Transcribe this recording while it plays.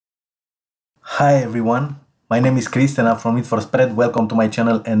Hi everyone, my name is Chris and I'm from It for Spread. Welcome to my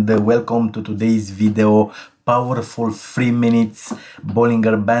channel and welcome to today's video. Powerful 3 minutes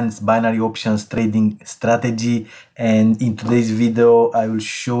Bollinger Bands binary options trading strategy, and in today's video I will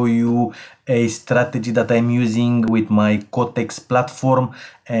show you a strategy that I'm using with my Cotex platform,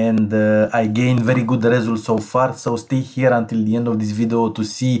 and I gained very good results so far. So stay here until the end of this video to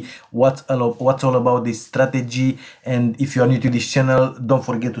see what's all about this strategy. And if you are new to this channel, don't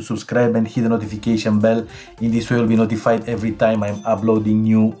forget to subscribe and hit the notification bell. In this way you'll be notified every time I'm uploading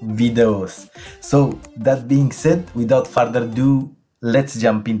new videos. So that being said, without further ado, let's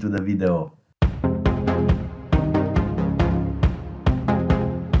jump into the video.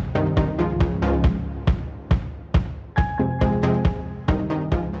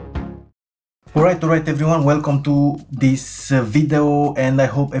 Alright everyone, welcome to this video and I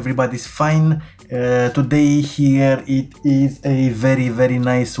hope everybody's fine. Today here it is a very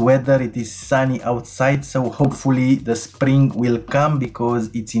nice weather. It is sunny outside, so hopefully the spring will come because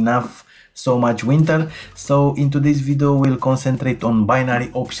it's enough so much winter. So in today's video we'll concentrate on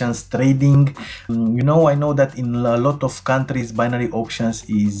binary options trading. I know that in a lot of countries binary options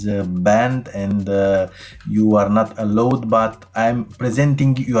is banned and you are not allowed, but I'm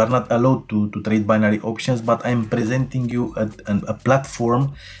presenting you are not allowed to trade binary options, but I'm presenting you a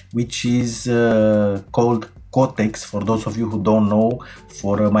platform which is called Cotex. For those of you who don't know,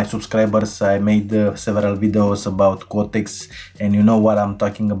 for my subscribers, I made several videos about Cotex and you know what I'm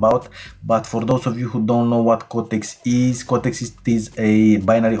talking about. But for those of you who don't know what Cotex is a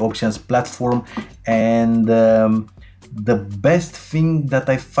binary options platform, and the best thing that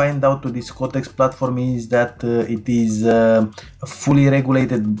I find out to this Cotex platform is that it is a fully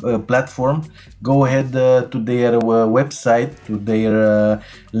regulated platform. Go ahead to their website, to their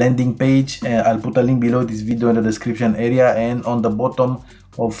landing page. I'll put a link below this video in the description area, and on the bottom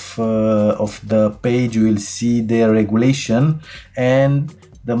of the page you will see their regulation. And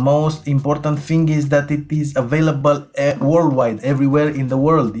the most important thing is that it is available worldwide, everywhere in the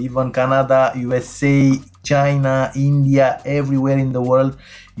world, even Canada, USA, China, India, everywhere in the world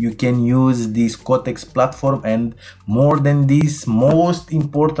you can use this Cotex platform. And more than this, most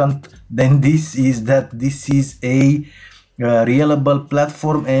important than this, is that this is a reliable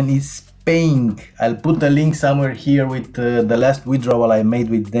platform and is paying. I'll put a link somewhere here with the last withdrawal I made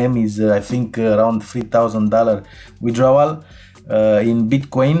with them is I think around $3,000 withdrawal in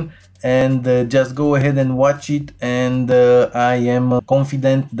Bitcoin, and just go ahead and watch it. And I am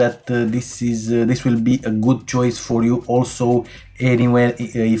confident that this will be a good choice for you also. Anywhere,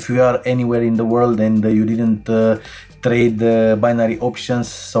 if you are anywhere in the world and you didn't trade binary options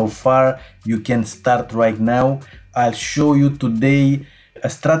so far, you can start right now. I'll show you today a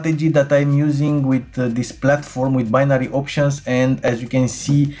strategy that I'm using with this platform with binary options, and as you can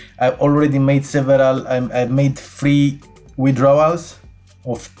see, I've already made several. I've made 3 withdrawals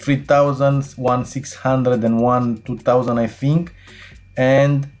of 3,000, 1,600 and 2,000 I think,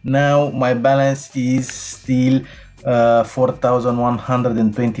 and now my balance is still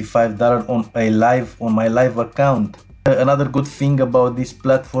 $4,125 on my live account. Another good thing about this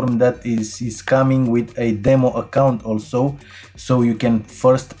platform that is coming with a demo account also, so you can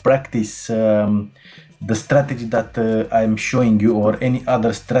first practice the strategy that I'm showing you, or any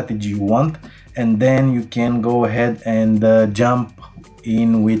other strategy you want, and then you can go ahead and jump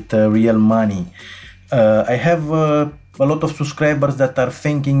in with real money. I have a lot of subscribers that are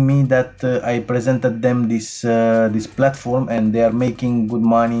thanking me that I presented them this platform, and they are making good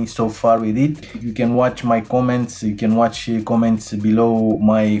money so far with it. You can watch my comments, you can watch comments below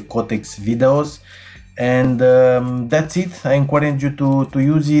my Cotex videos, and that's it. I encourage you to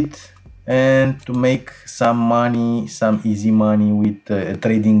use it and to make some money, some easy money with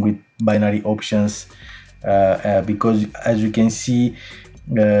trading with binary options, because as you can see,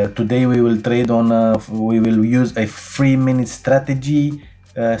 today we will trade on we will use a 3-minute strategy,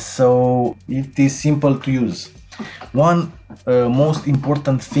 so it is simple to use. One most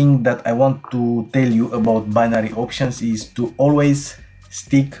important thing that I want to tell you about binary options is to always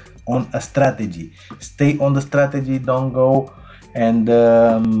stick on a strategy. Stay on the strategy, don't go and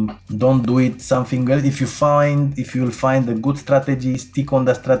don't do it something else. If you will find a good strategy, stick on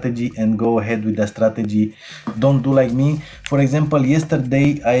the strategy and go ahead with the strategy. Don't do like me. For example,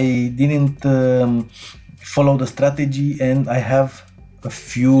 yesterday I didn't follow the strategy and I have a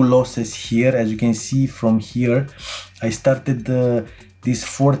few losses here. As you can see from here, I started this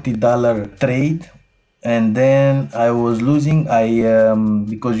 $40 trade, and then I was losing.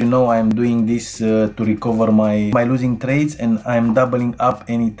 Because you know I'm doing this to recover my losing trades, and I'm doubling up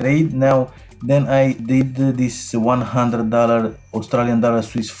any trade. Now Then I did this $100 Australian dollar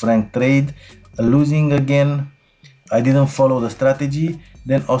Swiss franc trade losing again. I didn't follow the strategy.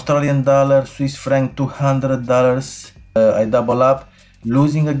 Then Australian dollar, Swiss franc, $200, I double up,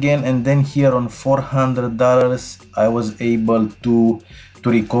 losing again. And then here on $400 I was able to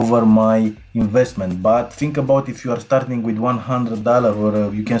recover my investment. But think about if you are starting with $100,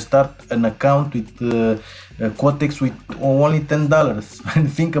 or you can start an account with Quotex with only $10.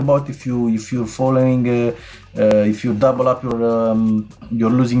 And think about if you're following, if you double up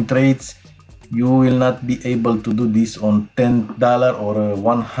your losing trades, you will not be able to do this on $10 or a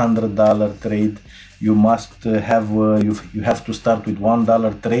 $100 trade. You must have you have to start with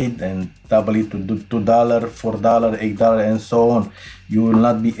 $1 trade and double it to do $2, $4, $8, and so on. You will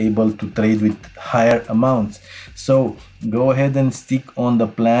not be able to trade with higher amounts. So go ahead and stick on the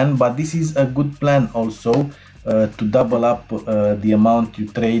plan, but this is a good plan also to double up the amount you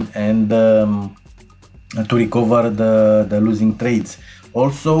trade and to recover the losing trades.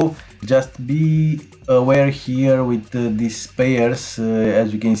 Also, just be aware here with these pairs.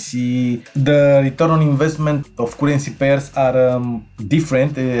 As you can see, the return on investment of currency pairs are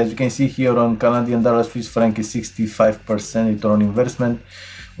different. As you can see here on Canadian dollar, Swiss franc is 65% return on investment,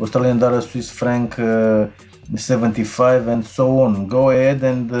 Australian dollar, Swiss franc 75, and so on. Go ahead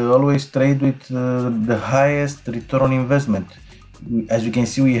and always trade with the highest return on investment. As you can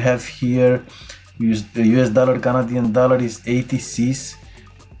see, we have here US dollar, Canadian dollar is 86%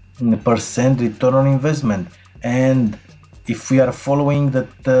 return on investment. And if we are following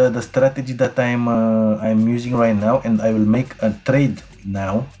the strategy that I'm using right now, and I will make a trade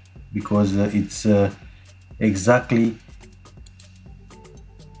now because it's exactly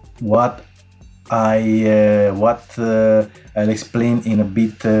what I'll explain in a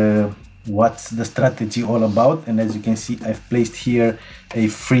bit what's the strategy all about. And as you can see, I've placed here a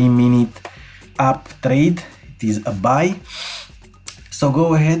 3-minute up trade. It is a buy. So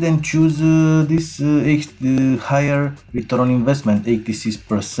go ahead and choose this higher return on investment,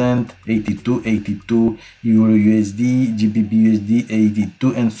 86%, 82, Euro USD, GBP USD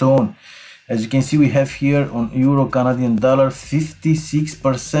 82, and so on. As you can see, we have here on Euro Canadian dollar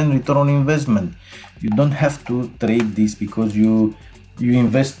 56% return on investment. You don't have to trade this because you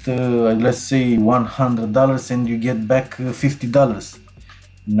invest let's say $100 and you get back $50.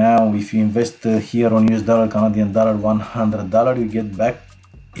 Now if you invest here on US dollar, Canadian dollar, $100, you get back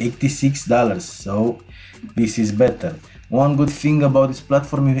 $86. So this is better. One good thing about this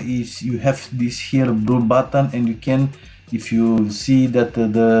platform is you have this here blue button, and you can, if you see that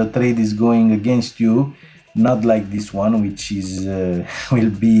the trade is going against you, not like this one, which is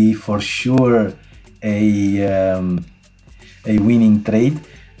will be for sure a winning trade.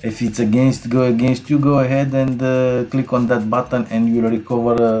 If it's go against you, go ahead and click on that button and you will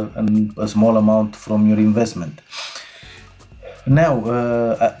recover a small amount from your investment. Now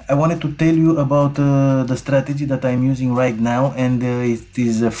I wanted to tell you about the strategy that I'm using right now, and it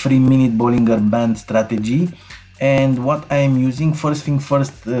is a 3-minute Bollinger Band strategy. And what I am using, first thing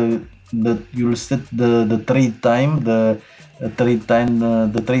first, that you will set the trade time, the trade time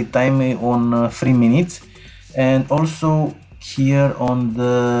on 3 minutes, and also here on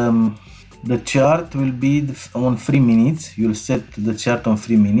the chart will be on 3 minutes. You'll set the chart on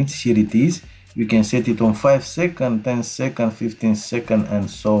 3 minutes. Here it is. You can set it on 5 seconds, 10 seconds, 15 seconds, and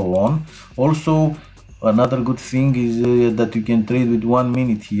so on. Also, another good thing is that you can trade with 1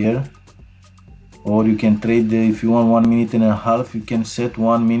 minute here, or you can trade if you want 1 minute and a half. You can set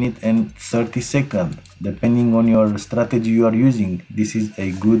 1 minute and 30 seconds, depending on your strategy you are using. This is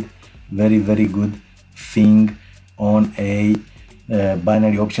a good, very good thing on a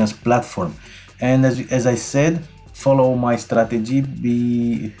binary options platform. And as I said, follow my strategy,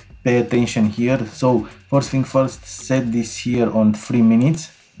 pay attention here. So first thing first, set this here on 3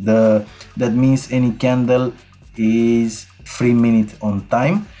 minutes. That means any candle is 3 minutes on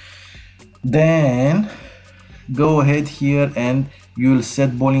time. Then go ahead here and you'll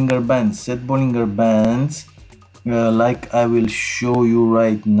set Bollinger Bands. Set Bollinger Bands like I will show you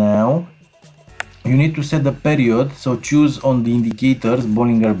right now. You need to set the period, so choose on the indicators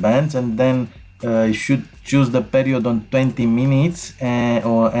Bollinger Bands, and then you should choose the period on 20 minutes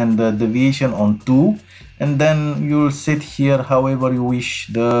and the deviation on 2, and then you'll set here however you wish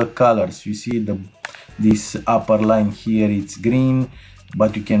the colors. You see this upper line here, it's green,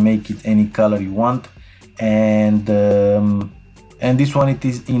 but you can make it any color you want, and this one, it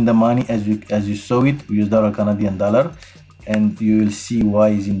is in the money as you saw it, US dollar, Canadian dollar, and you will see why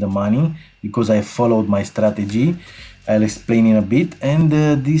is in the money, because I followed my strategy. I'll explain in a bit. And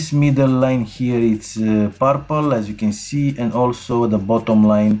this middle line here, it's purple, as you can see, and also the bottom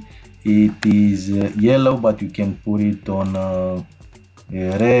line, it is yellow, but you can put it on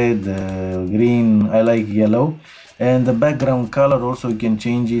red, green. I like yellow. And the background color also, you can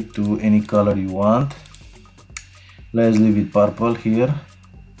change it to any color you want. Let's leave it purple here.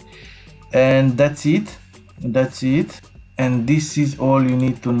 And that's it. And this is all you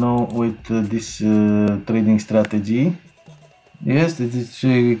need to know with this trading strategy. Yes, this is,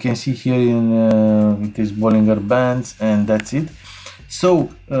 you can see here in it is Bollinger Bands, and that's it. So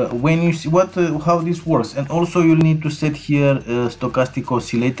when you see how this works, and also you'll need to set here a stochastic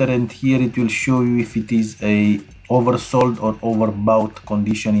oscillator, and here it will show you if it is a oversold or overbought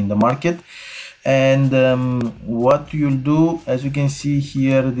condition in the market. And what you'll do, as you can see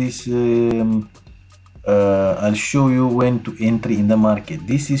here, this I'll show you when to enter in the market.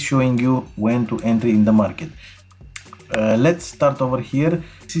 This is showing you when to enter in the market. Let's start over here.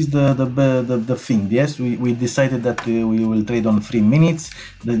 This is the thing. Yes, we decided that we will trade on 3 minutes.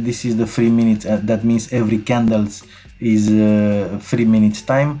 This is the 3 minutes. That means every candles is 3 minutes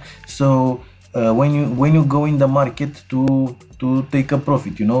time. So when you go in the market to take a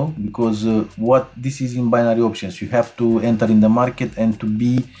profit, you know, because what this is in binary options, you have to enter in the market and to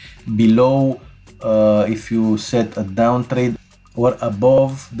be below if you set a down trade or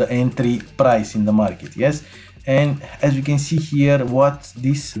above the entry price in the market. Yes. And as you can see here, what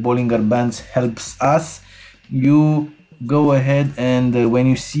this Bollinger Bands helps us, you go ahead and when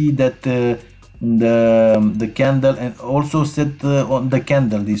you see that the candle, and also set on the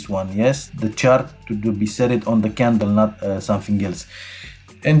candle, this one, yes, the chart to be set it on the candle, not something else.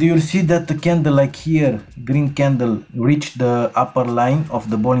 And you'll see that the candle, like here, green candle, reach the upper line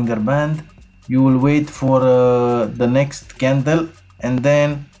of the Bollinger Band. You will wait for the next candle, and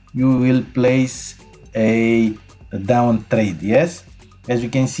then you will place a down trade. Yes, as you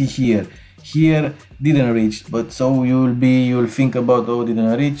can see here didn't reach, but so you'll think about, oh,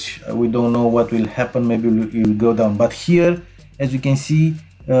 didn't reach, we don't know what will happen, maybe it will go down. But here, as you can see,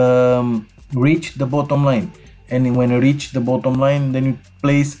 reach the bottom line, and when you reach the bottom line, then you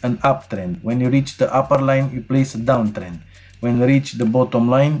place an uptrend. When you reach the upper line, you place a downtrend. When you reach the bottom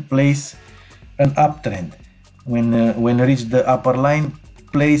line, place an uptrend. When you reach the upper line,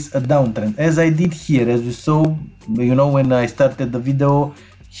 place a downtrend, as I did here. As you saw, you know, when I started the video,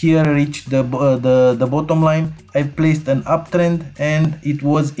 here reached the bottom line, I placed an uptrend and it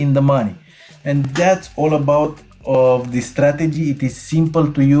was in the money. And that's all about of the strategy. It is simple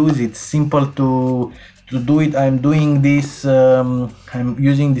to use, it's simple to do it. I'm doing this, I'm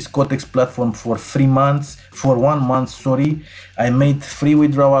using this Cotex platform for 1 month, sorry. I made 3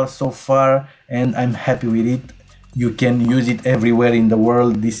 withdrawals so far and I'm happy with it. You can use it everywhere in the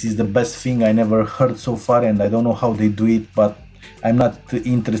world. This is the best thing I never heard so far, and I don't know how they do it, but I'm not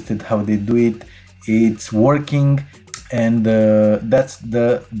interested how they do it. It's working, and that's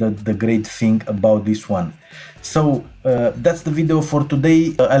the great thing about this one. So that's the video for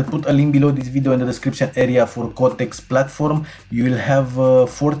today. I'll put a link below this video in the description area for Cotex platform. You will have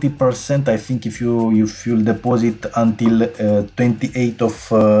 40%, I think, if you deposit until 28th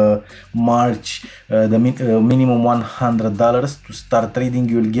of March, the minimum $100 to start trading.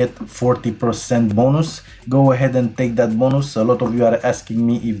 You will get 40% bonus. Go ahead and take that bonus. A lot of you are asking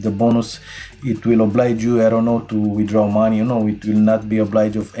me if the bonus, it will oblige you, I don't know, to withdraw money. You know, it will not be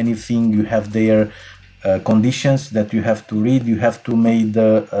obliged of anything. You have their conditions that you have to read. You have to make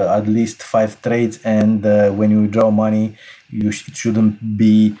at least 5 trades, and when you withdraw money, it shouldn't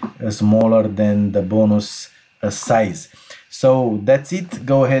be smaller than the bonus size. So that's it.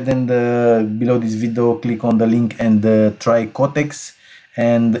 Go ahead and below this video, click on the link and try Cotex.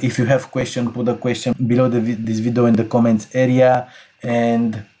 And if you have question, put a question below this video in the comments area.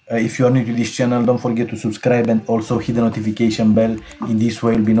 And if you are new to this channel, don't forget to subscribe and also hit the notification bell. In this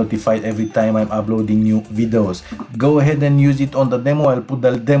way, you'll be notified every time I'm uploading new videos. Go ahead and use it on the demo. I'll put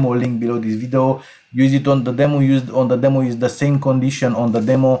the demo link below this video. Use it on the demo. Used on the demo is the same condition on the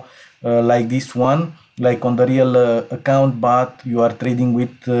demo like this one, like on the real account, but you are trading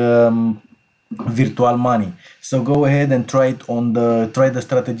with virtual money. So go ahead and try it on try the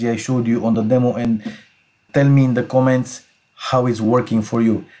strategy I showed you on the demo, and tell me in the comments how it's working for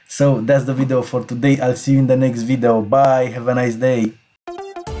you. So that's the video for today. I'll see you in the next video. Bye. Have a nice day.